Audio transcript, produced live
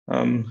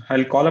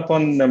I'll call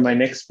upon my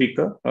next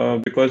speaker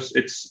because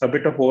it's a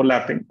bit of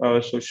overlapping.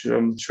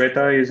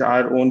 Shwetha is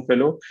our own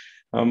fellow,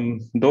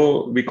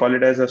 though we call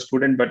it as a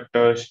student, but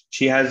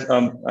she has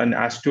an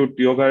astute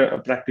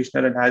yoga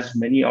practitioner and has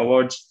many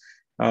awards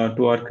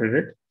to her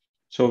credit.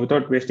 So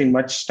without wasting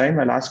much time,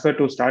 I'll ask her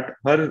to start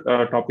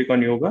her topic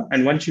on yoga.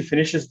 And once she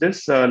finishes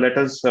this, let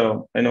us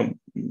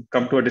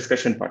come to a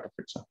discussion part of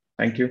it. So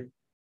thank you.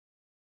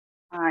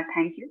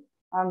 Thank you.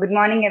 Good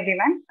morning,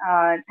 everyone.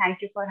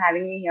 Thank you for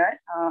having me here.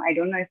 I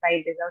don't know if I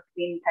deserve to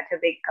be in such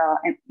a big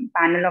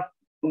panel of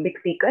big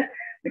speakers,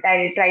 but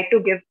I'll try to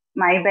give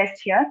my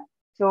best here.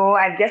 So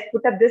I've just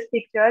put up these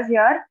pictures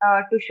here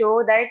to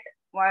show that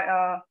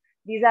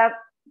these are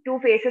two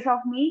faces of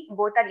me.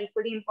 Both are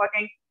equally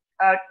important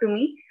to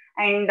me.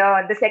 And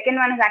the second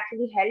one has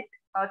actually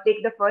helped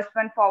take the first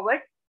one forward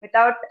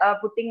without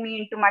putting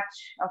me into much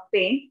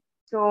pain.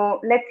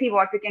 So let's see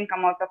what we can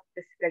come out of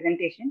this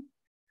presentation.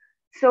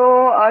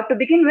 So to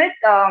begin with,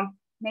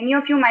 many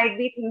of you might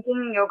be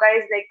thinking yoga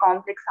is like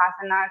complex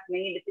asanas,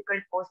 many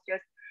difficult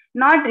postures.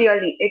 Not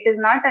really. It's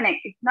not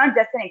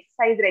just an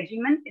exercise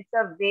regimen. It's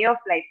a way of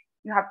life.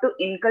 You have to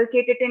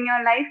inculcate it in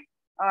your life.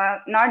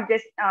 Not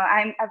just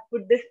I've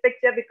put this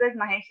picture because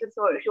Mahesh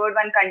showed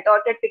one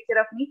contorted picture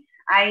of me.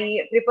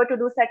 I prefer to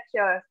do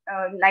such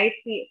light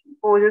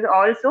poses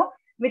also,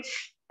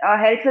 which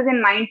helps us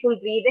in mindful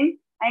breathing.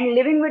 And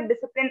living with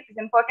discipline is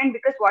important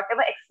because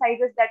whatever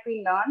exercises that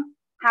we learn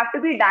have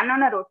to be done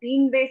on a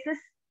routine basis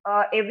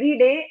every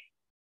day,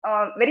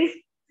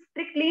 very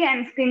strictly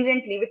and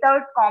stringently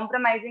without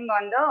compromising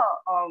on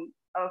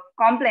the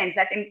compliance.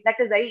 That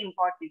is very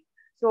important.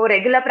 So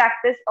regular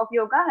practice of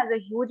yoga has a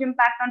huge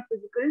impact on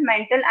physical,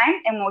 mental, and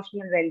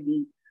emotional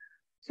well-being.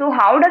 So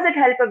how does it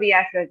help a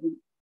VR surgeon?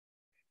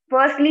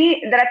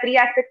 Firstly, there are three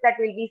aspects that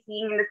we'll be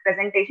seeing in this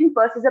presentation.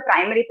 First is the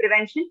primary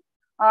prevention.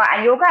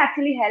 Yoga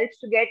actually helps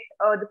to get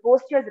the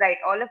postures right.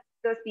 All of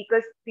the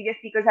previous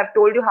speakers have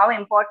told you how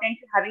important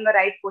having a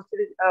right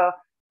posture is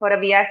for a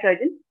VR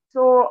surgeon.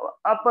 So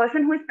a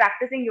person who is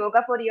practicing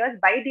yoga for years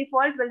by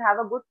default will have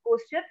a good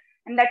posture,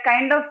 and that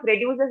kind of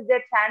reduces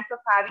their chance of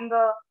having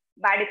a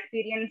bad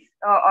experience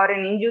or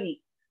an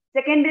injury.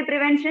 Secondary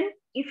prevention,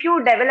 if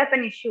you develop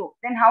an issue,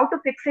 then how to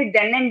fix it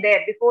then and there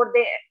before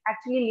they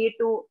actually lead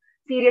to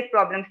serious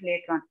problems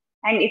later on.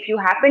 And if you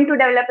happen to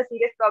develop a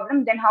serious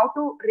problem, then how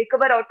to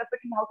recover out of it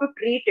and how to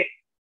treat it,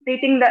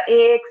 treating the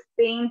aches,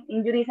 pains,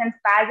 injuries, and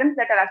spasms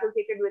that are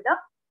associated with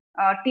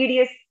the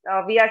tedious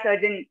VR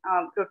surgeon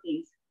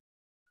routines.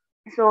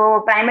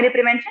 So primary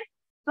prevention.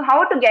 So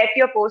how to get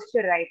your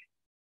posture right.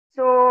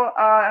 So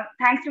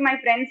thanks to my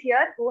friends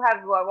here who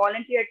have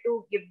volunteered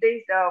to give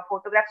these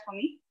photographs for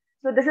me.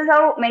 So this is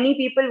how many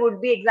people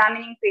would be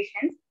examining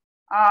patients.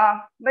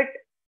 But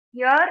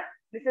here,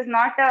 this is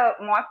not a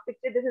mock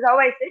picture. This is how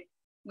I sit.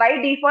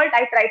 By default,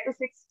 I try to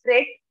sit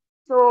straight.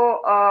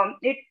 So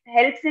it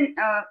helps in,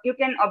 you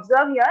can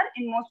observe here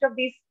in most of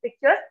these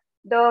pictures,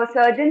 the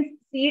surgeon's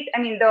seat,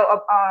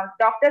 the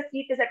doctor's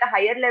seat is at a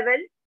higher level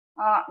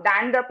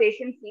than the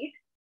patient's seat.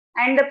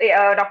 And the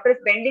doctor is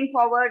bending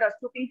forward or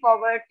stooping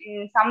forward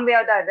in some way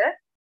or the other.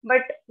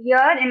 But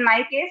here, in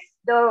my case,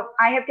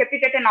 I have kept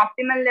it at an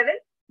optimal level.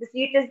 The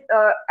seat is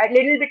a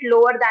little bit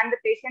lower than the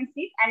patient's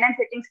seat, and I'm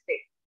sitting straight.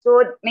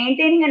 So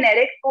maintaining an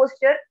erect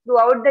posture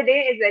throughout the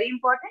day is very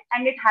important,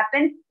 and it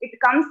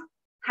comes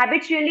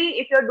habitually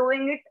if you're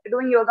doing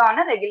yoga on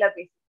a regular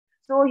basis.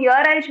 So here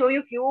I'll show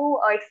you few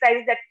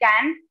exercises that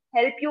can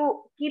help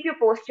you keep your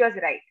postures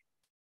right.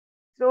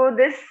 So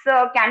this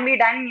can be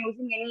done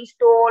using any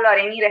stool or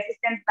any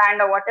resistance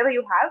band or whatever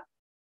you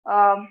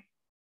have.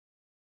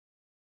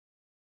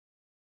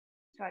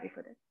 Sorry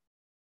for that.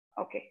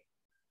 Okay.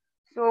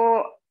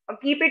 So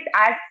keep it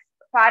as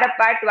far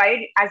apart,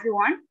 wide as you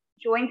want,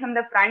 showing from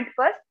the front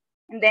first,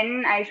 and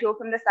then I show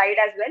from the side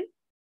as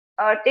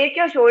well. Take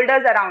your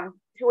shoulders around.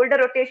 Shoulder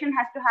rotation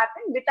has to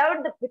happen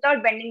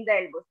without bending the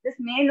elbows. This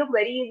may look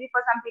very easy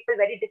for some people,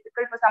 very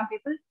difficult for some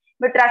people,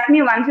 but trust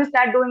me, once you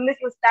start doing this,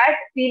 you start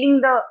feeling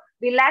the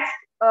relaxed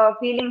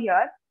feeling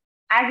here.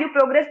 As you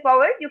progress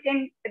forward, you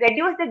can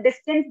reduce the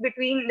distance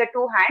between the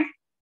two hands.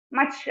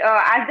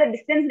 As the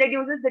distance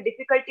reduces, the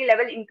difficulty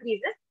level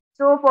increases.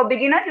 So for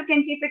beginners, you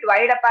can keep it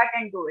wide apart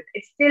and do it.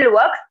 It still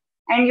works,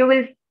 and you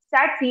will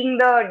start seeing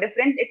the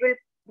difference. It will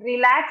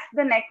relax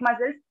the neck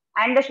muscles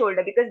and the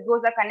shoulder because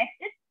those are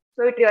connected.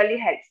 So it really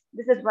helps.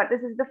 This is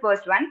the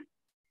first one.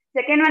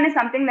 Second one is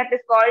something that is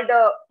called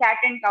the cat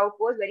and cow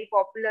pose, very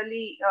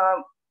popularly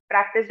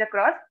practiced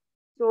across.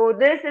 So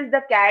this is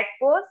the cat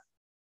pose.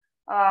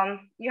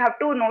 You have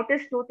to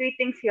notice 2-3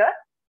 things here.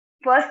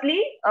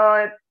 Firstly,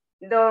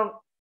 the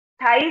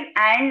thighs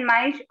and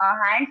my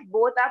hands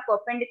both are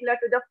perpendicular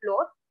to the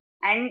floor,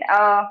 and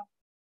I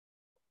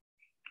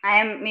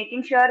am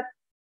making sure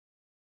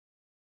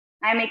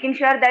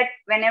that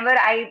whenever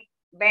I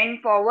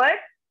bend forward,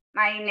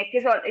 my neck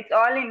it's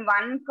all in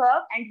one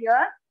curve, and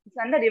here it's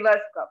on the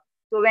reverse curve.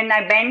 So when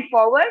I bend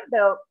forward,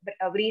 the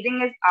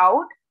breathing is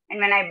out, and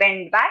when I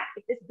bend back,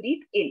 it is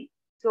breathe in.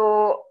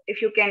 So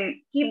if you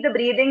can keep the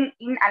breathing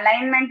in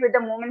alignment with the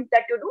movements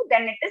that you do,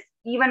 then it is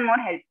even more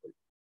helpful.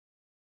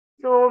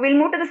 So we'll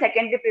move to the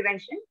secondary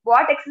prevention.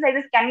 What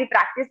exercises can we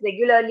practice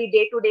regularly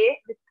day to day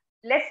with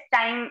less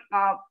time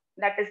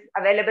that is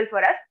available for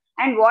us?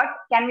 And what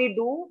can we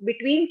do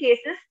between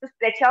cases to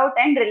stretch out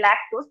and relax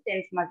those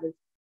tense muscles?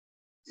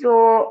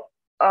 So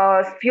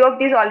few of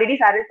these already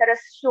Saril sir has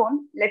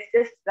shown. Let's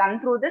just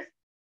run through this.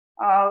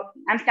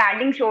 I'm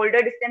standing shoulder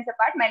distance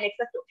apart. My legs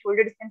are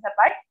shoulder distance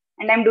apart.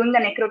 And I'm doing the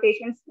neck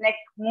rotations, neck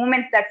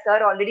movements that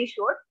sir already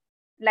showed.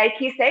 Like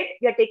he said,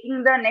 we are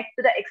taking the neck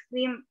to the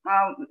extreme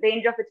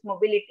range of its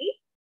mobility,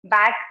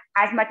 back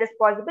as much as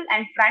possible,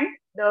 and front,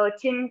 the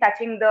chin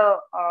touching the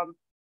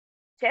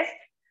chest,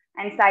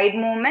 and side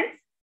movements.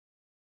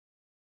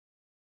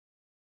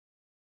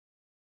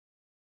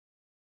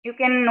 You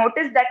can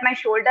notice that my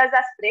shoulders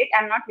are straight.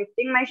 I'm not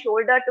lifting my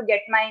shoulder to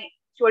get my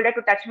shoulder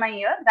to touch my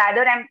ear.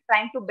 Rather, I'm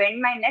trying to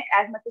bend my neck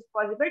as much as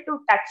possible to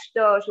touch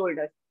the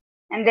shoulders.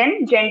 And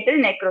then gentle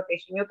neck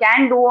rotation. You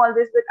can do all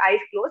this with eyes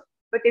closed.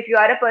 But if you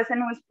are a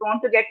person who is prone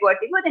to get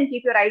vertigo, then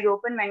keep your eyes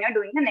open when you're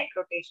doing the neck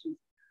rotation.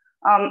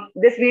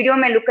 This video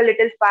may look a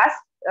little fast.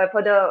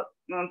 For the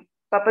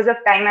purpose of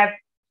time, I've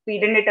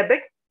speeded it a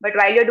bit. But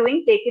while you're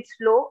doing, take it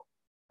slow.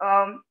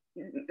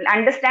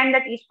 Understand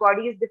that each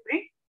body is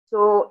different.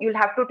 So you'll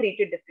have to treat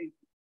it differently.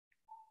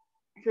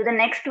 So the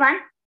next one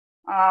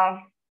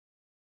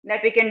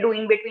that we can do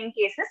in between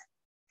cases,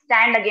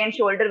 stand again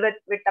shoulder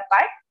width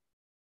apart.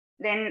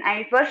 Then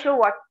I first show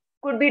what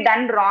could be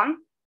done wrong.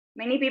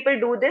 Many people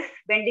do this,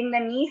 bending the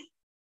knees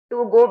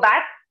to go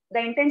back. The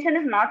intention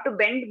is not to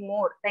bend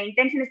more. The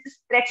intention is to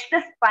stretch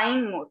the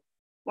spine more.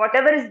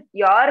 Whatever is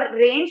your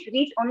range,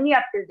 reach only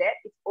up till there.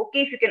 It's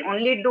okay if you can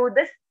only do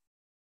this,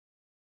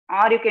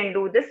 or you can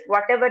do this,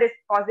 whatever is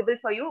possible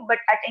for you. But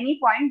at any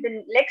point,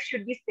 the legs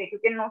should be straight. You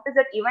can notice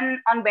that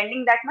even on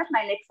bending that much,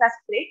 my legs are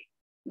straight.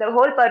 The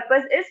whole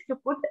purpose is to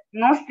put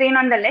no strain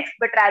on the legs,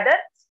 but rather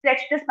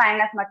stretch the spine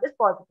as much as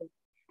possible.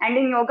 And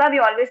in yoga, we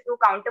always do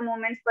counter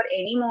movements for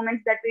any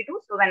movements that we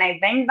do. So when I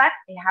bend back,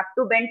 I have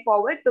to bend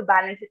forward to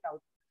balance it out.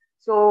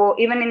 So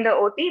even in the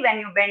OT, when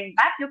you bend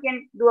back, you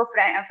can do a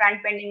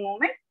front bending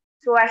movement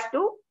so as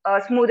to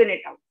smoothen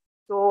it out.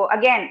 So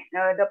again,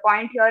 the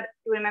point here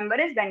to remember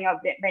is when you're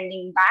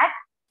bending back,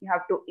 you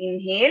have to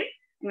inhale.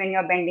 And when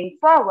you're bending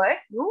forward,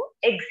 you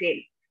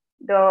exhale.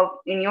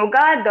 In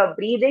yoga, the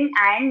breathing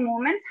and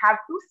movements have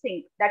to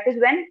sync. That is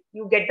when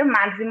you get the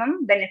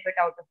maximum benefit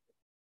out of it.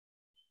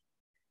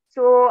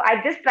 So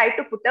I just try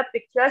to put up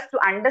pictures to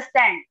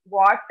understand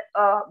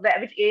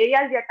which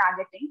areas we are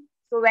targeting.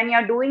 So when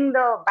you're doing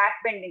the back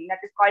bending, that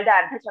is called the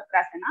Ardha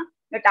Chakrasana,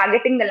 you're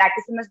targeting the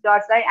latissimus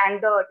dorsi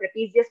and the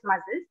trapezius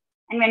muscles.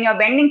 And when you're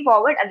bending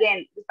forward,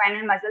 again, the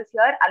spinal muscles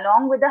here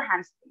along with the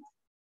hamstrings.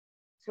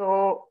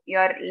 So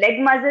your leg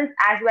muscles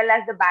as well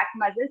as the back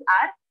muscles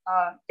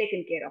are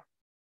taken care of.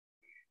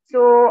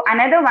 So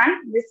another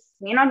one, this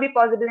may not be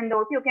possible in the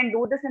OT. You can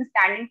do this in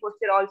standing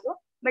posture also,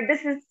 but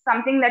this is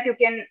something that you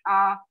can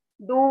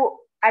do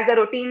as a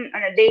routine,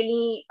 a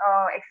daily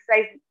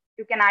exercise.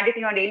 You can add it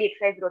in your daily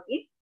exercise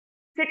routine.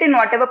 Sit in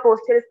whatever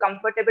posture is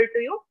comfortable to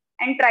you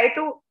and try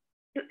to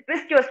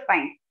twist your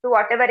spine to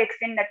whatever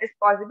extent that is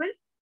possible.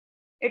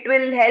 It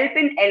will help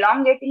in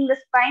elongating the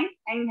spine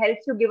and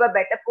helps you give a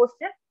better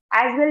posture,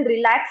 as well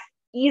relax,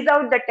 ease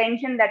out the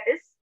tension that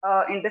is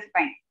in the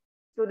spine.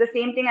 So the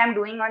same thing I'm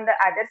doing on the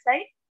other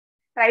side.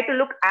 Try to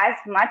look as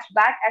much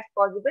back as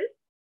possible.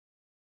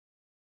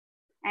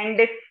 And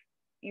if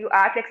you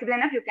are flexible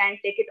enough, you can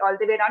take it all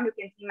the way around. You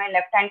can see my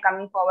left hand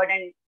coming forward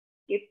and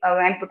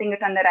I'm putting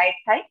it on the right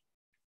thigh.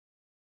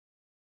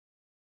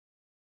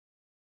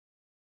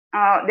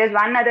 There's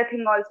one other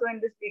thing also in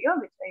this video,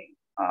 which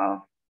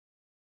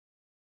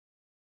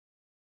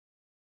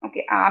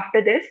okay,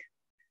 after this,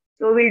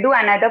 so we'll do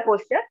another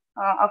posture,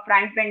 a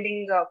front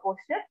bending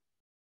posture.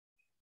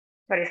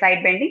 Sorry,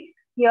 side bending.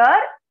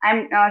 Here,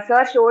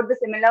 sir showed the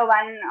similar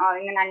one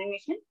in an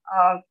animation.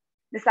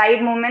 The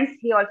side movements,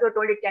 he also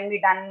told it can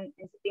be done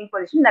in sitting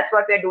position. That's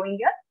what we're doing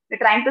here. We're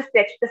trying to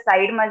stretch the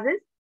side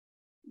muscles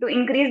to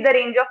increase the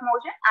range of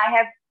motion. I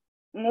have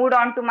moved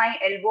on to my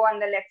elbow on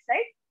the left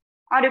side,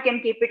 or you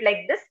can keep it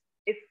like this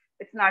if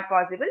it's not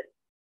possible.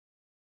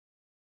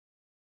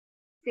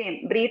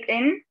 Same, breathe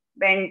in,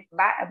 bend,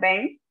 back,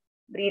 bend,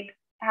 breathe.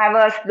 Have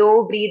a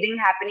slow breathing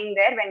happening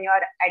there when you're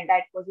at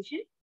that position,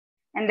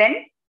 and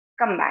then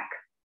come back.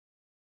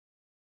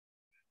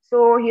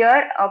 So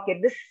here,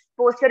 okay, this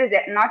posture is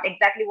not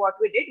exactly what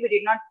we did. We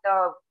did not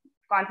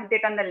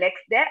concentrate on the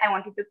legs there. I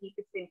wanted to keep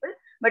it simple.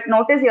 But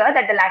notice here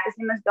that the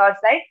latissimus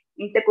dorsi,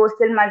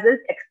 intercostal muscles,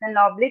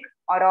 external oblique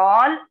are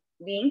all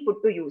being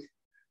put to use.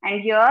 And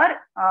here,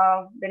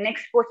 the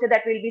next posture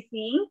that we'll be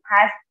seeing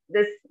has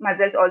this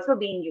muscles also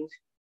being used.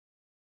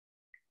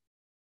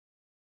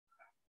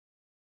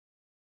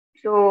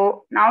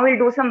 So now we'll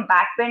do some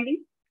back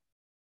bending.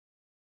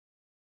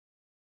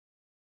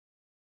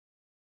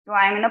 So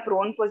I'm in a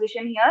prone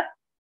position here.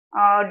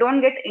 Don't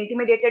get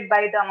intimidated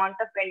by the amount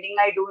of bending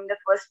I do in the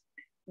first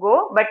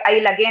go, but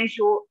I'll again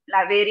show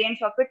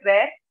variants of it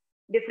where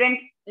different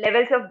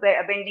levels of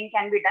bending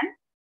can be done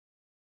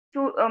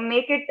to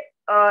make it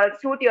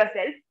suit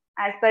yourself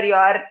as per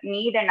your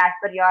need and as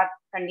per your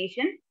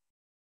condition.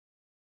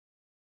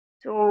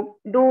 So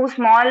do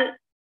small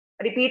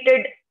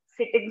repeated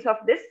sittings of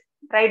this.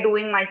 Try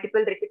doing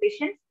multiple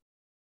repetitions.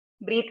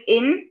 Breathe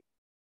in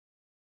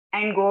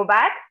and go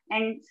back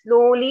and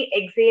slowly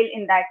exhale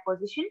in that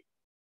position.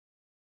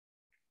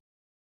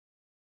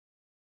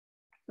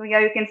 So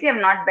here you can see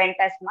I'm not bent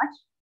as much.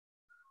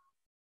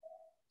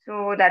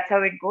 So that's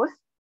how it goes.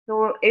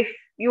 So if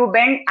you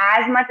bend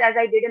as much as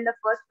I did in the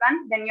first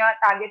one, then you are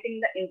targeting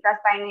the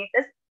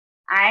intraspinatus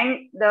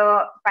and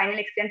the spinal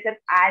extensor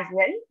as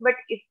well. But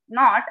if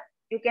not,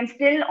 you can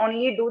still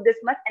only do this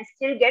much and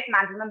still get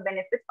maximum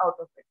benefits out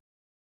of it.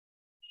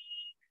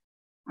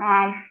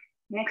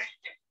 Next,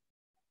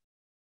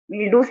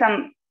 we'll do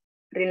some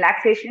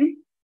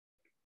relaxation.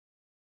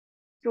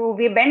 So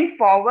we bend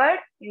forward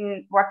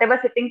in whatever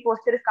sitting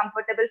posture is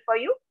comfortable for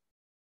you.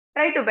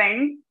 Try to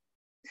bend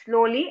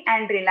slowly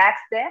and relax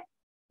there.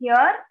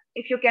 Here,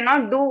 if you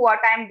cannot do what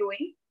I'm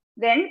doing,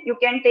 then you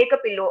can take a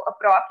pillow, a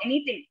prop,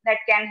 anything that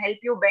can help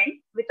you bend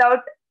without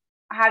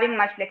having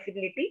much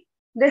flexibility.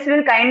 This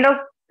will kind of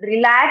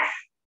relax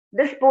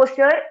this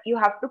posture. You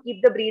have to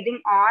keep the breathing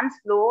on,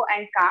 slow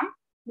and calm.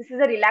 This is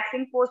a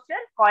relaxing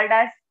posture called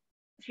as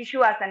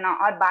Shishu Asana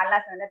or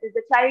Balasana. That is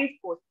the child's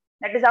pose.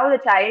 That is how the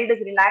child is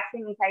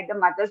relaxing inside the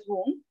mother's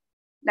womb.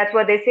 That's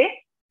what they say.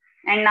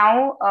 And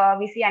now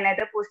we see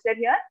another posture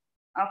here,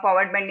 a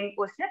forward bending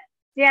posture.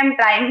 See, I'm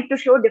trying to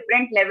show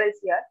different levels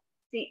here.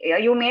 See,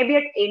 you may be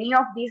at any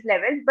of these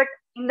levels, but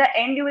in the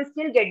end, you will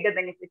still get the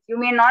benefits. You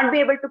may not be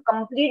able to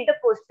complete the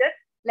posture.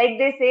 Like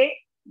they say,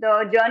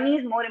 the journey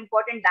is more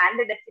important than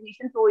the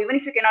destination. So even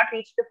if you cannot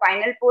reach the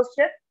final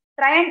posture,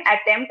 try and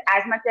attempt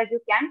as much as you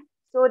can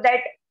so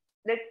that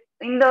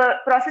in the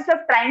process of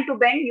trying to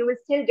bend, you will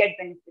still get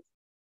benefits.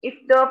 If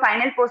the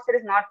final posture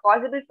is not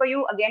possible for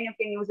you, again, you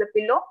can use a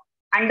pillow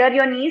under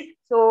your knees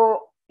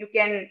so you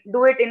can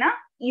do it in a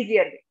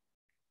easier way.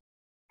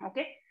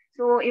 Okay,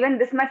 so even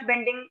this much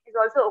bending is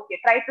also okay.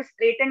 Try to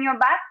straighten your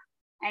back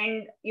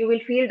and you will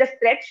feel the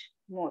stretch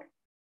more.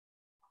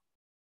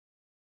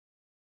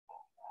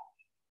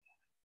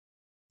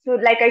 So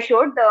like I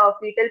showed, the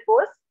fetal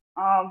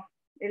pose,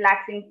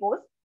 relaxing pose,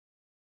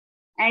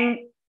 and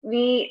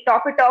we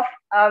top it off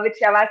with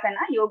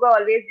Shavasana. Yoga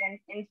always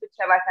ends with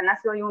Shavasana,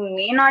 so you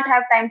may not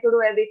have time to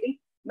do everything,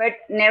 but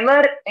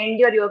never end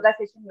your yoga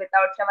session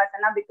without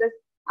Shavasana, because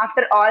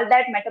after all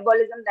that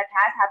metabolism that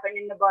has happened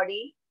in the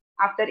body,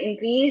 after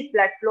increased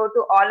blood flow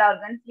to all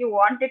organs, you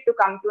want it to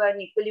come to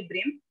an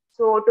equilibrium.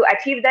 So to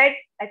achieve that,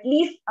 at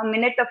least a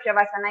minute of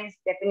Shavasana is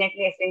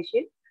definitely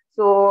essential.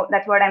 So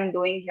that's what I'm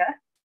doing here.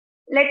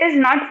 Let us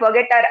not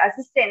forget our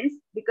assistants,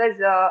 because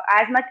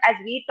as much as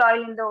we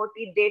toil in the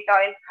OT, they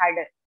toil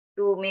harder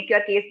to make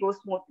your case go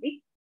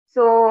smoothly.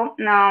 So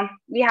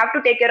we have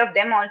to take care of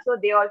them also.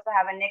 They also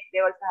have a neck, they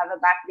also have a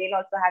back, they'll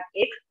also have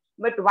aches.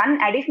 But one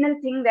additional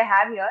thing they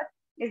have here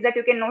is that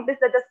you can notice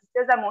that the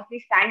sisters are mostly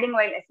standing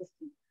while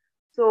assisting.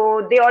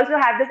 So they also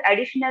have this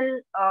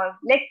additional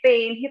leg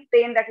pain, hip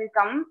pain that will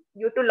come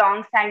due to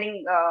long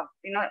standing,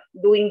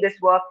 doing this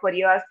work for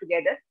years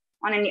together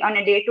on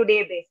a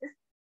day-to-day basis.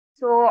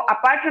 So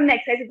apart from the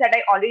exercises that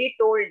I already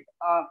told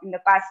in the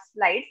past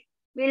slides,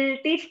 we'll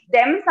teach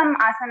them some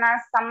asanas,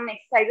 some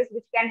exercises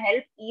which can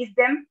help ease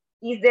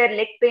their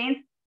leg pains.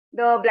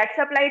 The blood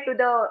supply to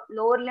the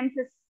lower limbs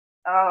is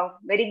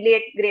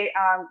greatly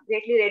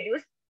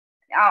reduced,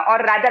 or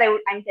rather,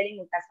 I'm telling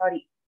you,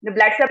 sorry. The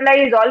blood supply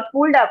is all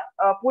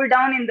pulled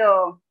down in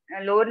the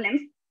lower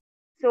limbs.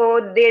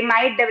 So they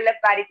might develop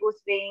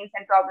varicose veins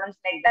and problems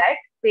like that,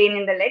 pain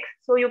in the legs.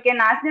 So you can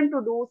ask them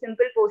to do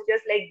simple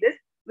postures like this,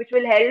 which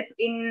will help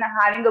in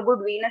having a good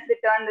venous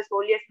return. The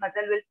soleus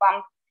muscle will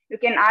pump. You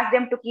can ask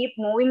them to keep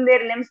moving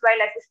their limbs while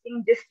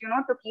assisting, just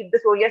to keep the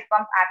soleus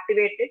pump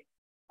activated.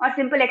 Or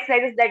simple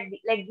exercises that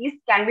like these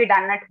can be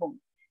done at home.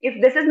 If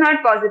this is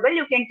not possible,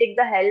 you can take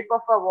the help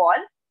of a wall.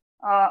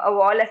 A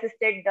wall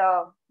assisted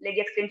leg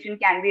extension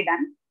can be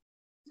done.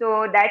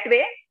 So that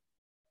way,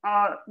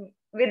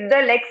 with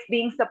the legs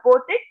being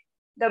supported,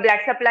 the blood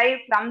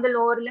supply from the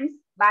lower limbs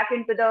back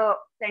into the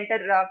center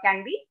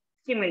can be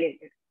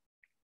stimulated.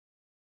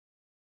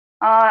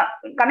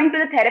 Coming to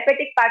the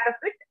therapeutic part of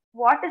it,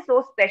 what is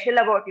so special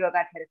about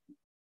yoga therapy?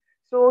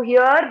 So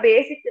here,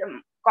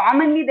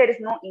 commonly there is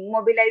no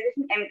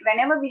immobilization. And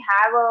whenever we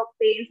have a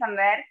pain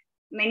somewhere,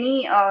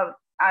 many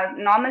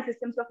normal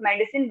systems of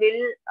medicine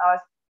will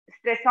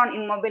stress on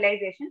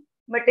immobilization.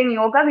 But in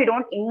yoga, we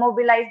don't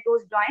immobilize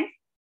those joints.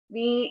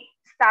 We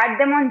start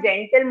them on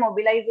gentle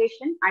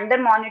mobilization, under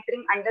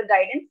monitoring, under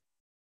guidance.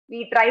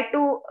 We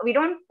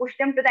don't push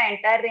them to the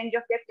entire range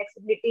of their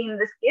flexibility in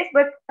this case,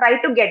 but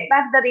try to get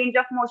back the range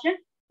of motion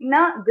in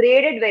a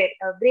graded way.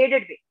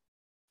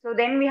 So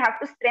then we have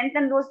to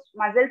strengthen those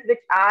muscles which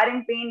are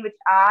in pain, which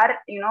are,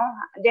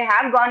 they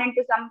have gone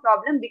into some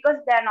problem because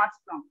they are not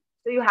strong.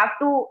 So you have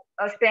to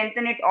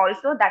strengthen it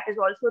also. That is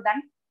also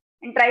done.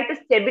 And try to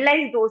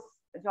stabilize those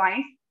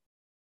joints.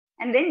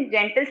 And then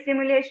gentle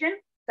stimulation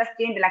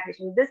sustained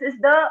relaxation. This is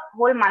the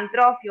whole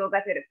mantra of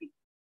yoga therapy.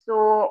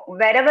 So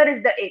wherever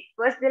is the ache,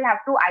 first we'll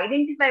have to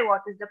identify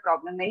what is the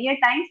problem. Many a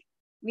times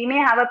we may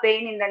have a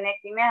pain in the neck,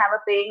 we may have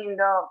a pain in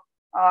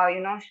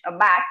the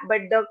back,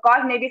 but the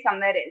cause may be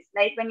somewhere else.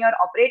 Like when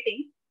you're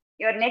operating,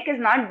 your neck is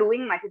not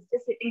doing much; it's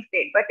just sitting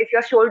straight. But if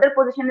your shoulder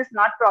position is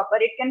not proper,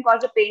 it can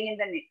cause a pain in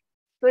the neck.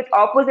 So it's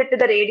opposite to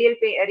the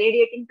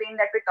radiating pain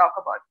that we talk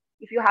about.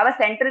 If you have a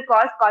central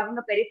cause causing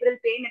a peripheral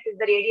pain, it is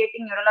the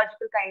radiating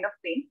neurological kind of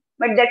pain.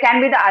 But there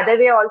can be the other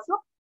way also,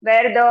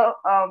 where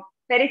the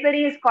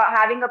periphery is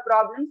having a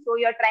problem. So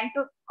you're trying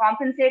to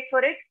compensate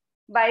for it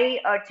by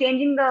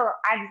changing the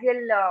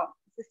axial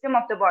system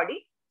of the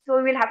body.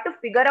 So we'll have to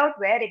figure out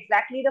where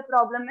exactly the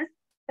problem is,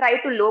 try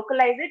to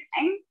localize it,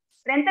 and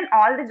strengthen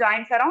all the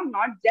joints around,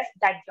 not just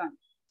that joint.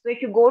 So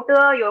if you go to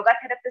a yoga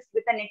therapist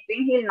with a neck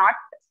pain, he'll not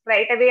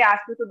straight away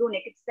ask you to do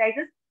neck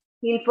exercises.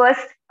 He'll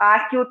first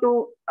ask you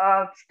to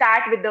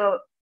start with the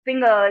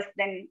fingers,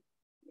 then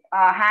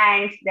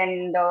hands,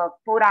 then the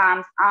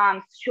forearms,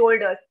 arms,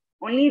 shoulders.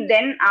 Only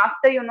then,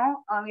 after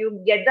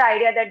you get the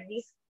idea that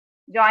these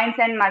joints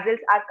and muscles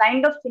are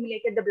kind of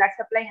stimulated, the blood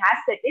supply has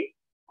set in.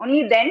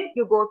 Only then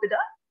you go to the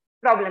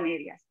problem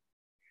areas.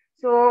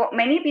 So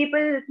many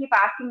people keep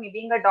asking me,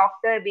 being a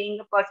doctor, being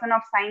a person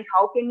of science,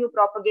 how can you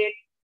propagate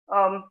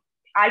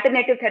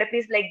alternative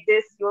therapies like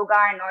this, yoga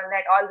and all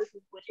that? All this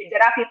is bullshit.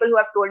 There are people who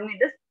have told me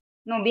this.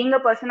 No, being a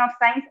person of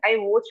science, I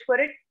vouch for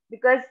it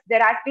because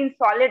there has been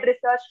solid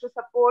research to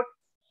support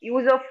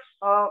use of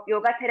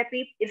yoga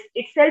therapy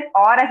itself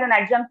or as an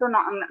adjunct to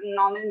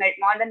modern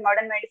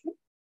medicine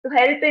to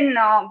help in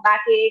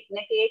backache,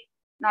 neck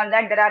and all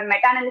that. There are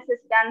meta-analysis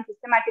done,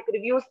 systematic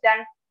reviews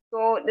done.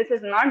 So this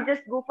is not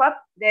just goof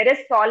up. There is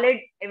solid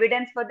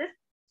evidence for this.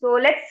 So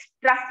let's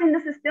trust in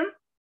the system.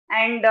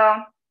 And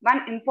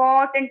one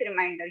important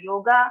reminder,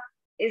 yoga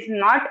is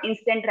not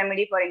instant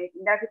remedy for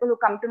anything. There are people who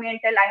come to me and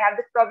tell, I have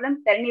this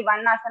problem, tell me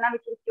one asana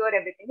which will cure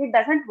everything. It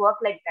doesn't work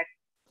like that.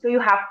 So you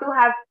have to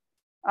have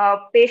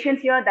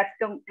patience here. That's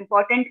the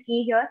important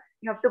key here.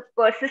 You have to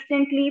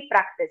persistently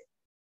practice.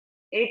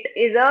 It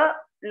is a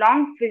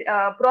long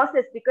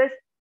process because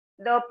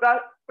the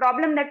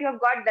problem that you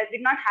have got that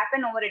did not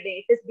happen over a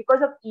day. It is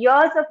because of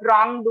years of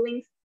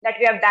wrongdoings that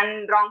we have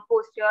done, wrong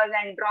postures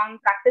and wrong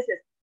practices.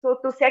 So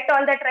to set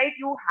all that right,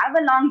 you have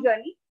a long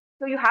journey.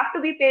 So you have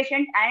to be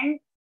patient and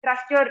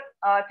trust your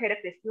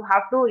therapist. You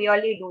have to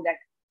really do that.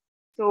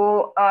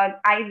 So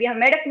we have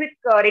made a quick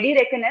ready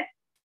reckoner.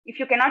 If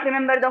you cannot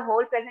remember the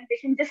whole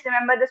presentation, just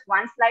remember this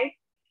one slide,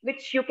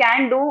 which you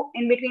can do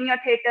in between your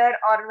theater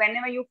or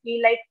whenever you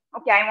feel like,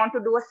 okay, I want to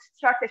do a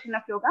short session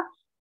of yoga.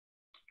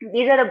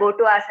 These are the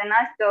go-to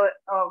asanas, the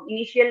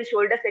initial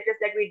shoulder stretches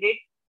that we did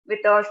with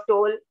the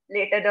stole,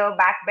 later the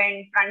back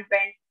bend, front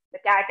bend, the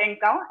cat and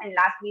cow, and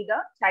lastly the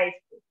child's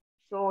pose.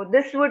 So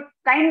this would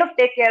kind of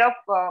take care of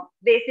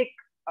basics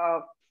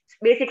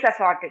are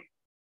sorted.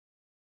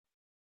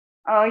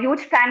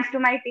 Huge thanks to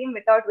my team,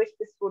 without which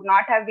this would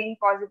not have been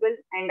possible.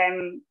 And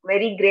I'm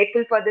very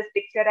grateful for this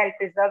picture. I'll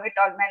preserve it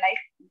all my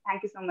life.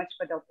 Thank you so much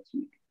for the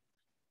opportunity.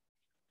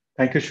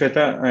 Thank you,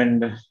 Shwetha,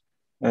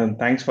 and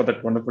thanks for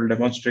that wonderful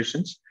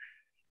demonstrations.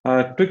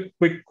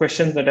 Quick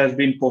questions that has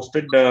been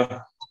posted.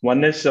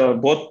 One is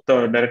both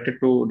directed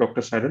to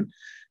Dr. Saral.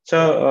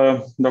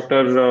 So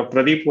Dr.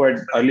 Pradeep, who had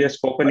earlier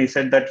spoken, he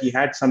said that he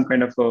had some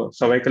kind of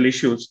cervical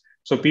issues.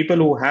 So people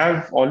who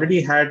have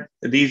already had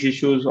these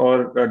issues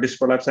or disc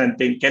prolapse and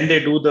thing, can they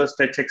do the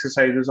stretch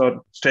exercises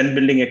or strength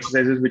building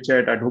exercises which I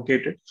had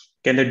advocated?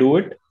 Can they do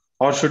it?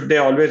 Or should they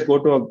always go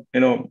to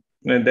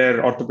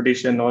their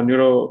orthopedician or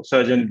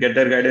neurosurgeon, get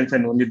their guidance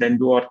and only then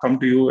do, or come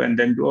to you and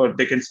then do, or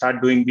they can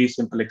start doing these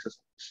simple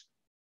exercises?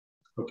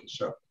 Okay,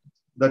 sure.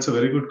 That's a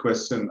very good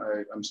question.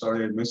 I'm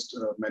sorry I missed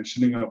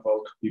mentioning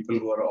about people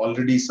who are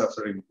already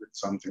suffering with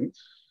something.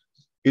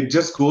 It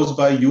just goes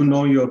by,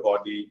 your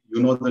body,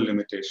 the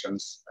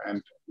limitations.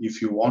 And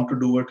if you want to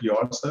do it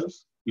yourself,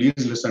 please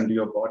listen to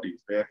your body.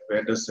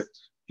 Where does it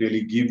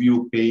really give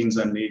you pains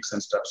and aches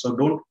and stuff? So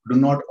do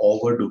not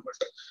overdo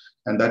it.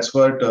 And that's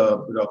what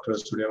Dr.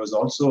 Surya was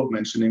also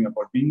mentioning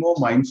about being more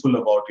mindful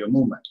about your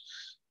movement.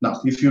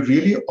 Now, if you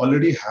really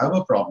already have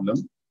a problem,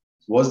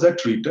 was that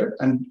treated?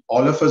 And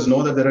all of us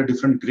know that there are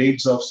different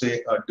grades of,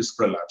 say, disc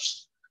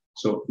prolapse.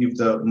 So if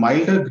the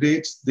milder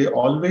grades, they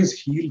always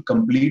heal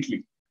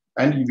completely.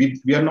 And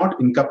we are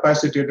not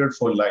incapacitated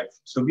for life.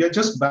 So we are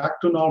just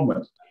back to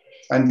normal.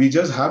 And we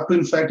just have to,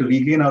 in fact,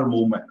 regain our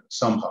movement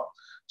somehow.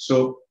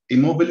 So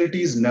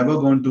immobility is never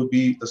going to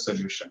be the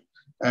solution.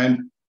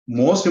 And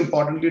most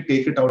importantly,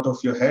 take it out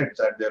of your head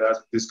that there are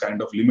this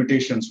kind of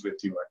limitations with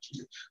you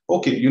actually.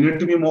 Okay, you need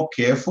to be more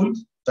careful.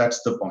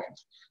 That's the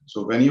point.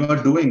 So when you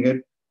are doing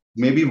it,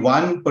 maybe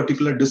one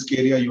particular disc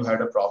area you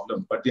had a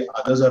problem, but the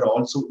others are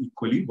also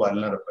equally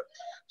vulnerable.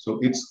 So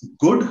it's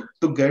good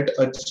to get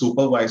a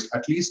supervised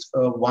at least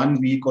 1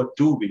 week or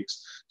 2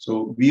 weeks.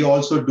 So we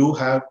also do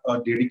have a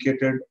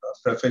dedicated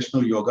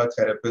professional yoga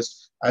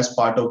therapist as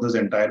part of this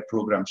entire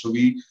program. So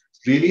we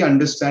really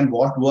understand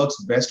what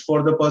works best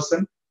for the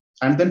person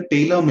and then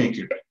tailor make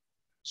it.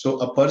 So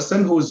a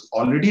person who's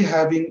already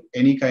having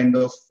any kind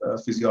of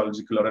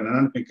physiological or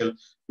anatomical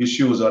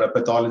issues or a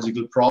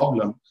pathological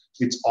problem,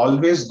 it's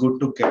always good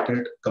to get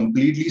it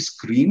completely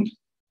screened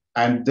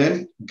and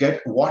then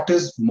get what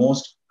is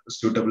most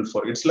suitable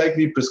for it. It's like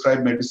we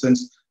prescribe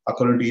medicines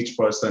according to each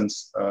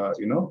person's,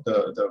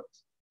 the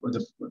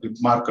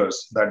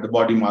markers, that the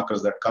body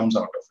markers that comes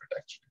out of it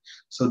actually.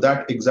 So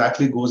that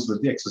exactly goes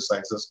with the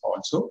exercises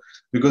also,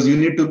 because you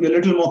need to be a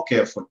little more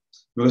careful,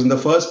 because in the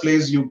first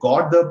place you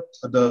got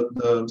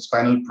the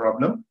spinal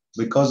problem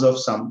because of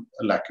some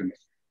lacunae.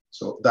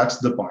 So that's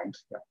the point.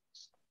 Yeah.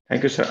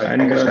 Thank you, sir.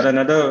 And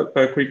another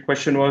quick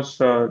question was,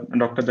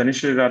 Dr.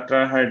 Dhanishri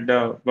Ratra had,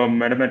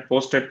 Madam had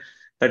posted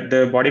that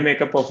the body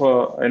makeup of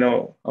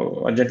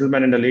a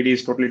gentleman and a lady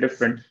is totally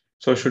different.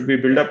 So should we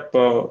build up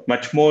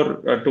much more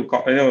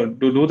to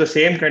do the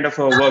same kind of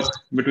work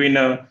between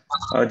a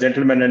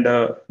gentleman and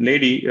a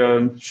lady?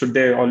 Should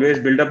they always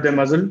build up their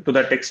muscle to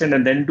that extent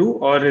and then do,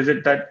 or is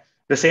it that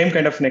the same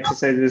kind of an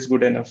exercise is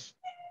good enough?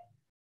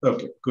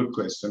 Okay, good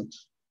question.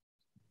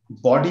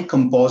 Body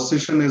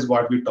composition is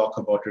what we talk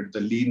about it,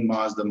 the lean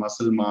mass, the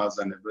muscle mass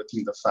and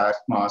everything, the fat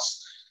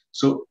mass.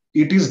 So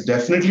it is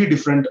definitely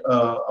different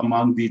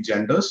among the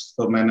genders,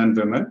 for men and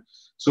women.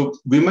 So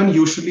women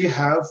usually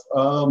have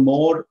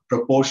more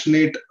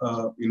proportionate,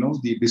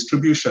 the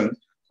distribution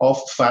of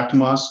fat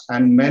mass,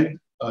 and men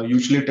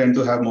usually tend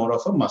to have more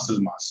of a muscle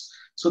mass.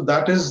 So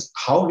that is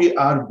how we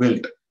are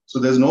built. So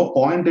there's no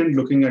point in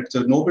looking at,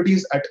 so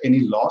nobody's at any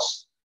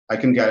loss. I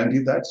can guarantee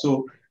that.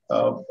 So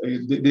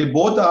they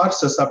both are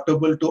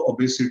susceptible to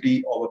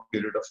obesity over a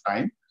period of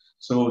time.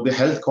 So the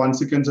health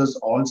consequences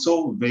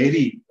also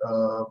vary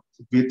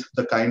with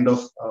the kind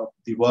of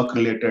the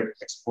work-related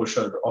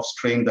exposure of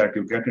strain that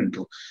you get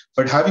into.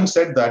 But having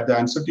said that, the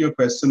answer to your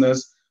question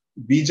is,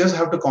 we just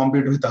have to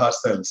compete with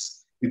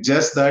ourselves. It's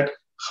just that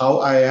how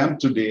I am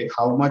today,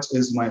 how much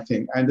is my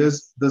thing. And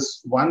there's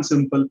this one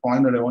simple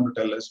point that I want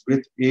to tell is,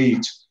 with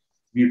age,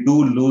 we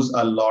do lose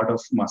a lot of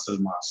muscle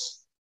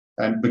mass.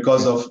 And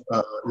because of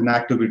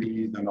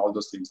inactivity and all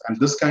those things. And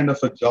this kind of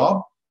a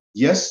job,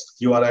 yes,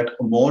 you are at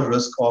more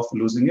risk of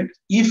losing it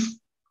if,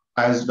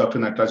 as Dr.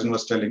 Natarajan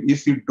was telling,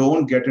 if you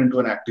don't get into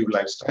an active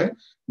lifestyle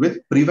with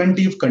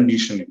preventive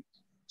conditioning.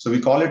 So we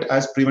call it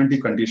as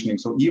preventive conditioning.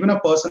 So even a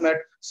person at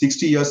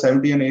 60 years,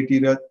 70 and 80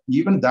 years,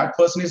 even that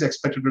person is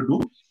expected to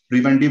do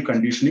preventive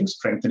conditioning,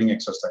 strengthening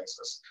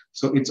exercises.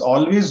 So it's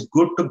always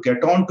good to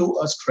get on to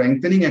a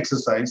strengthening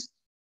exercise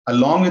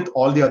along with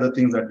all the other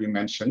things that we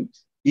mentioned.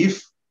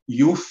 If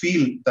you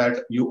feel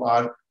that you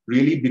are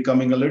really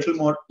becoming a little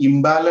more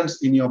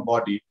imbalanced in your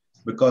body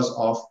because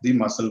of the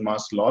muscle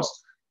mass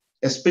loss,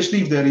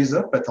 especially if there is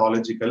a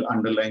pathological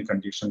underlying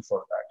condition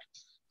for that.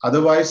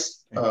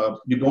 Otherwise,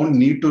 you don't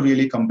need to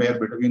really compare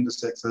between the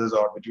sexes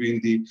or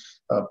between the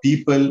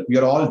people. We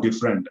are all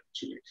different,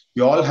 actually.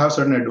 We all have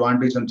certain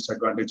advantage and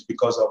disadvantage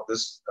because of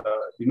this,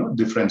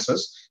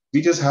 differences.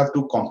 We just have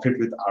to compete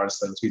with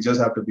ourselves. We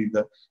just have to be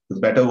the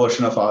better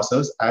version of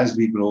ourselves as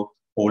we grow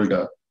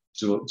older.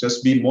 So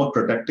just be more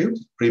protective.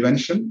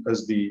 Prevention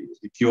is the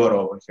cure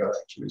over here,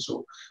 actually.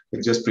 So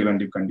it's just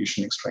preventive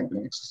conditioning,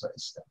 strengthening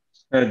exercise.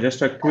 Yeah.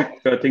 Just a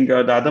quick thing.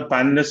 The other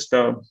panelists,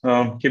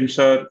 Kim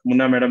sir,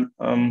 Munna madam,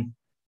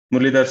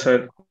 Muralidhar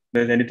sir,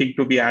 there's anything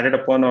to be added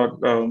upon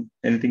or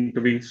anything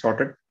to be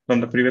sorted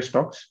from the previous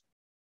talks?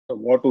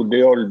 What do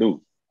they all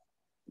do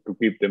to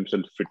keep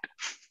themselves fit,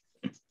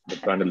 the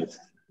panelists?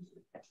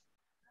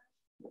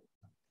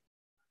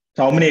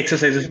 So how many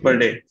exercises per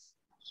day?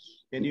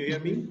 Can you hear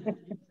me?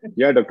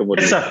 Yeah, Dr.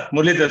 Murali. Yes, sir.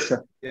 Muralidhar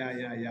sir.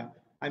 Yeah.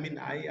 I mean,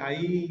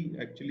 I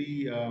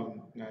actually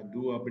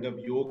do a bit of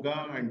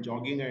yoga and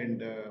jogging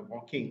and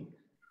walking.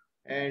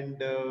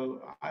 And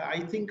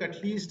I think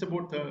at least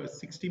about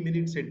 60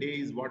 minutes a day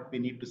is what we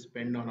need to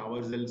spend on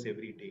ourselves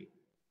every day.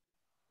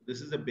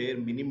 This is a bare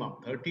minimum,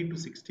 30 to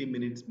 60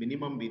 minutes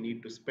minimum we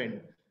need to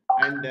spend.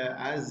 And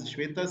as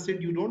Shwetha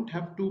said, you don't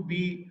have to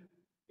be,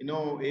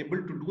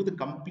 able to do the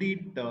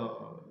complete,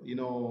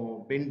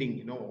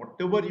 bending,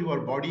 whatever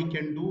your body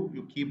can do,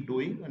 you keep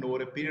doing. And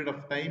over a period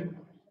of time,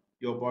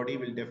 your body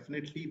will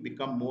definitely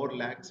become more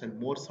lax and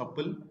more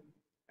supple.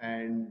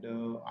 And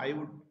I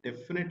would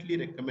definitely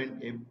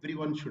recommend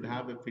everyone should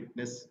have a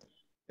fitness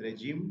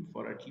regime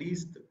for at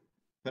least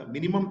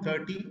minimum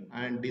 30,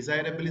 and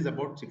desirable is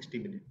about 60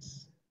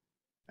 minutes.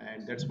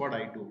 And that's what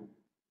I do.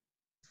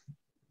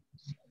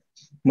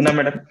 Munna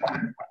madam.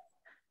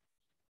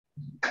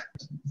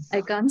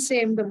 I can't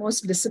say I'm the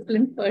most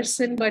disciplined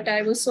person, but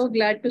I was so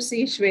glad to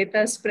see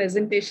Shwetha's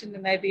presentation,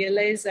 and I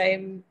realize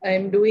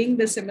I'm doing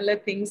the similar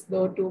things,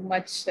 though to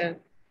much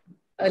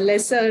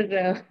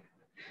lesser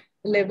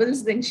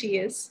levels than she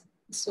is.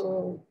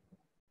 So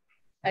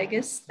I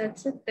guess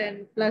that's it.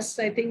 And plus,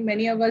 I think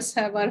many of us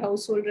have our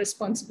household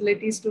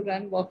responsibilities to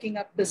run, walking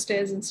up the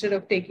stairs instead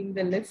of taking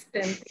the lift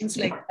and things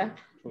like that.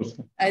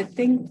 I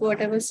think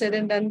whatever said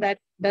and done, that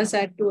does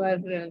add to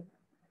our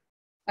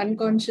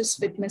unconscious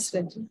fitness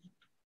regime.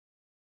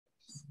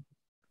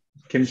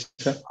 Kim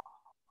sir.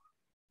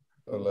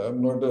 Well,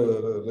 I'm not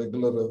a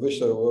regular. I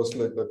wish I was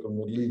like Dr.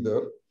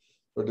 Muralidhar.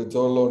 but it's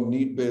all on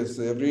need base.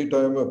 Every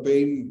time a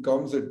pain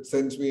comes, it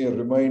sends me a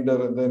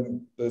reminder, and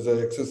then there's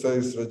an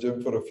exercise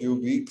regime for a few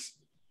weeks,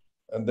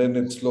 and then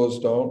it slows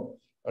down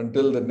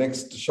until the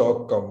next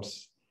shock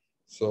comes.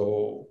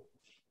 So,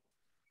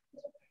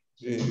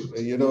 we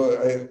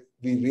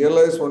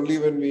realize only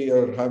when we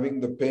are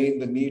having the pain,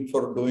 the need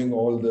for doing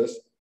all this.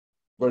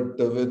 But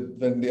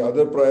when the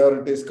other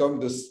priorities come,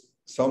 this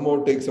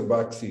somehow takes a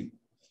backseat.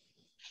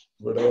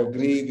 But I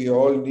agree, we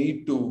all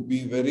need to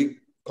be very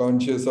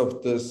conscious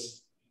of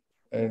this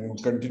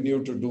and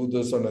continue to do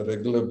this on a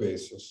regular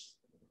basis.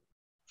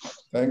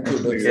 Thank you,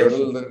 Dr.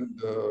 Cyril. And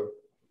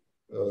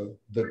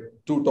the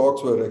two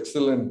talks were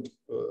excellent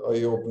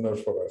eye-opener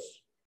for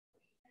us.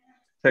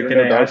 Sir, can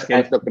I ask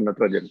Dr.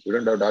 Natarajan? You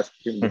don't have to ask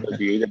him because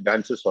he either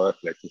dances or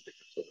flashes.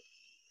 So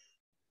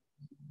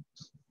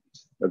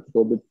that's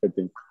so big, I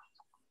think.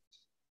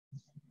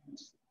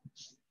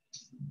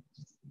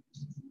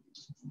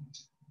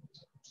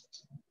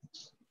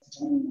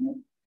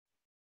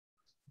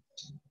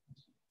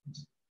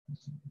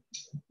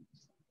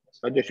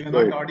 You're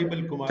not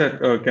audible, Kumar.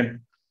 Sir,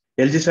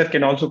 LG sir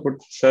can also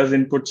put sir's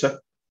input, sir.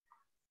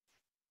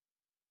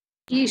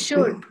 He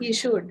should.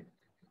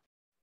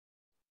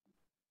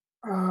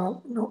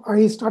 No,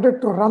 I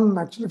started to run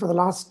actually for the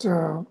last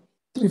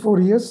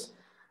 3-4 years,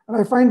 and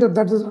I find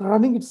that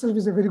running itself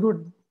is a very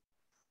good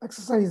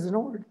exercise. It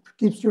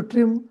keeps you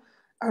trim,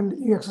 and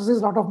you exercise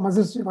a lot of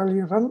muscles while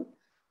you run.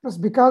 Plus,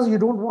 because you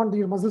don't want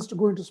your muscles to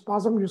go into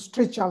spasm, you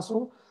stretch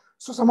also.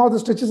 So some of the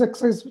stretches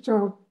exercise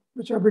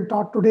which have been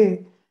taught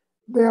today,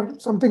 they are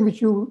something which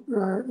you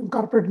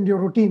incorporate into your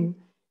routine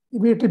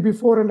immediately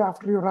before and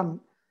after you run.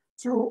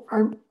 So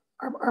I'm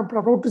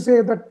proud to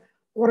say that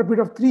over a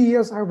period of 3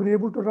 years, I've been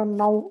able to run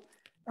now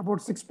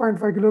about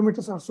 6.5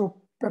 kilometers or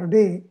so per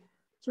day.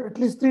 So at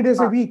least 3 days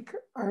a week,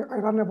 I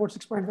run about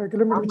 6.5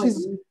 kilometers, which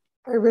is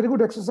a very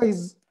good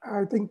exercise.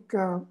 I think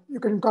you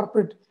can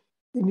incorporate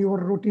in your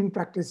routine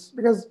practice,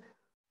 because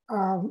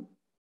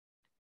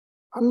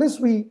unless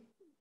we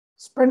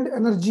spend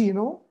energy,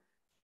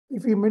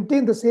 if we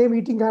maintain the same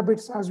eating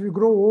habits as we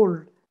grow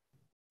old,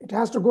 it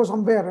has to go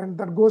somewhere, and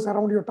that goes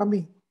around your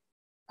tummy.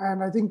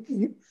 And I think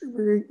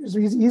it's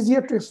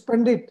easier to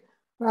spend it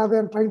rather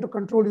than trying to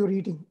control your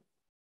eating.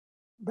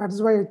 That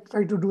is why I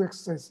try to do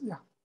exercise. Yeah.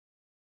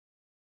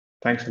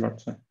 Thanks a lot,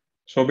 sir.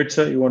 Shobit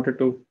sir, you wanted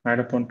to add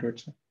upon to it,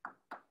 sir?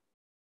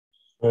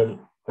 Well,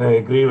 I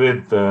agree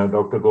with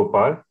Dr.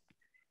 Gopal,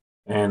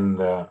 and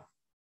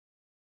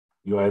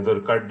you either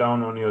cut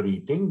down on your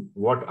eating.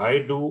 What I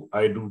do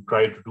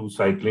try to do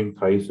cycling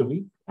thrice a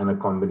week, and a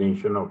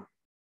combination of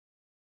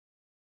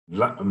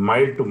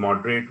mild to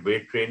moderate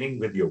weight training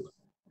with yoga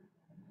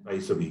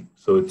twice a week.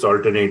 So it's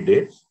alternate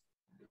days.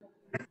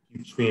 It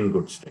keeps me in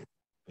good state.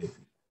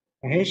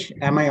 Mahesh,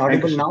 am I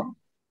audible now?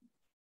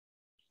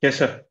 Yes,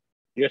 sir.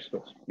 Yes,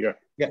 sir. Yeah.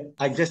 Yeah,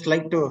 I just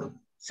like to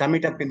sum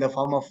it up in the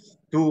form of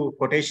 2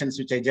 quotations,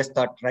 which I just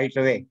thought right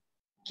away.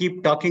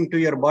 Keep talking to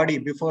your body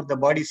before the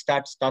body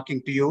starts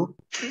talking to you,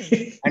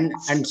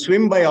 and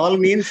swim by all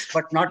means,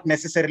 but not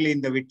necessarily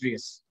in the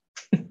vitreous.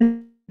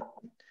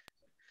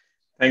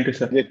 Thank you,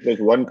 sir. Yes, there's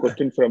one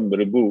question from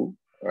Ribu.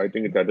 I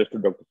think it's addressed to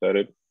Dr.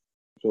 Cyril.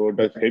 So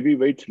does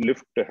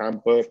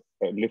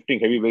lifting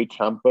heavy weights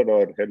hamper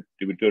or help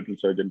the vitreoretinal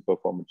surgeon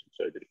performance in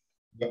surgery?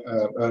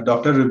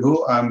 Dr.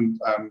 Ribu, I'm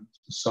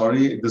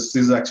sorry, this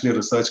is actually a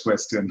research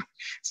question.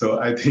 So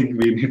I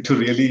think we need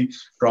to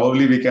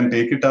probably we can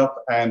take it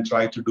up and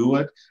try to do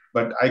it.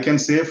 But I can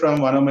say from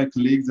one of my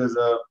colleagues, there's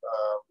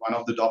one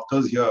of the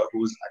doctors here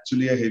who's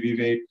actually a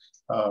heavyweight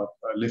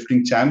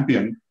lifting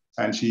champion.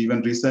 And she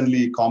even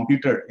recently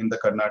competed in the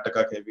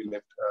Karnataka heavy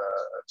lift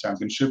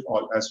championship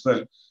as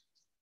well.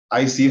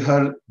 I see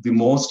her the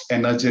most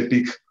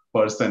energetic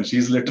person.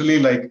 She's literally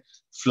like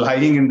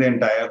flying in the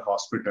entire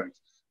hospital.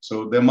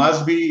 So there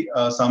must be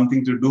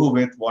something to do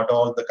with what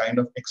all the kind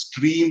of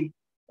extreme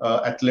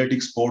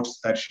athletic sports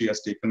that she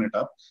has taken it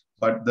up.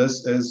 But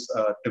this is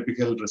a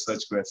typical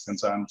research question.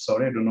 So I'm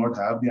sorry, I do not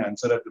have the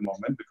answer at the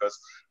moment, because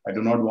I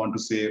do not want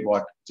to say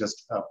what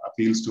just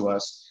appeals to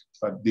us.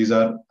 But these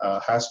are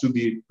has to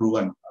be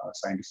proven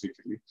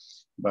scientifically.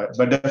 But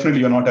definitely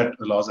you're not at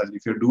a loss. And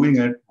if you're doing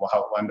it,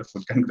 wow,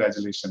 wonderful,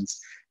 congratulations.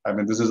 I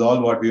mean, this is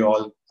all what we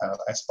all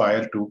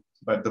aspire to.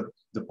 But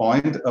the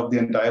point of the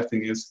entire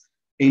thing is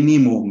any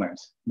movement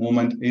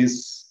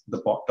is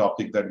the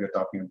topic that we're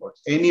talking about.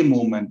 Any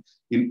movement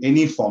in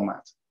any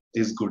format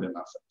is good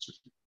enough,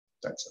 actually.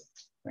 That's it.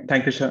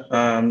 Thank you, sir.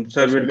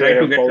 Sir, we'll try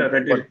to get a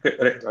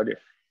ready.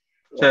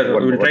 Sir,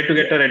 we'll try to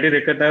get a ready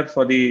recordner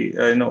for the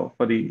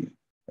for the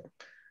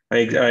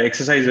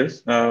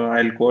exercises.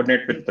 I'll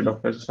coordinate with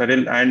Dr.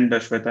 Cyril and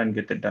Shwetha and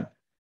get it done.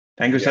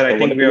 Thank you, sir. I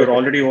think we are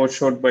already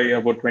overshot by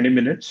about 20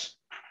 minutes.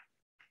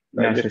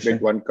 I'll just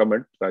make one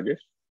comment, Rajesh.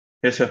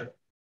 Yes, sir.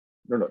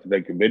 No,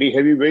 like very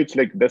heavy weights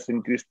does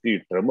increase the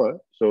tremor.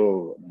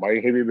 So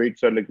my heavy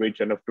weights are like weights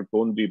enough to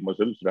tone the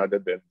muscles, rather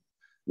than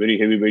very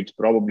heavy weights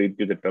probably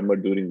increase the tremor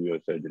during your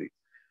surgery.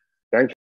 Thanks.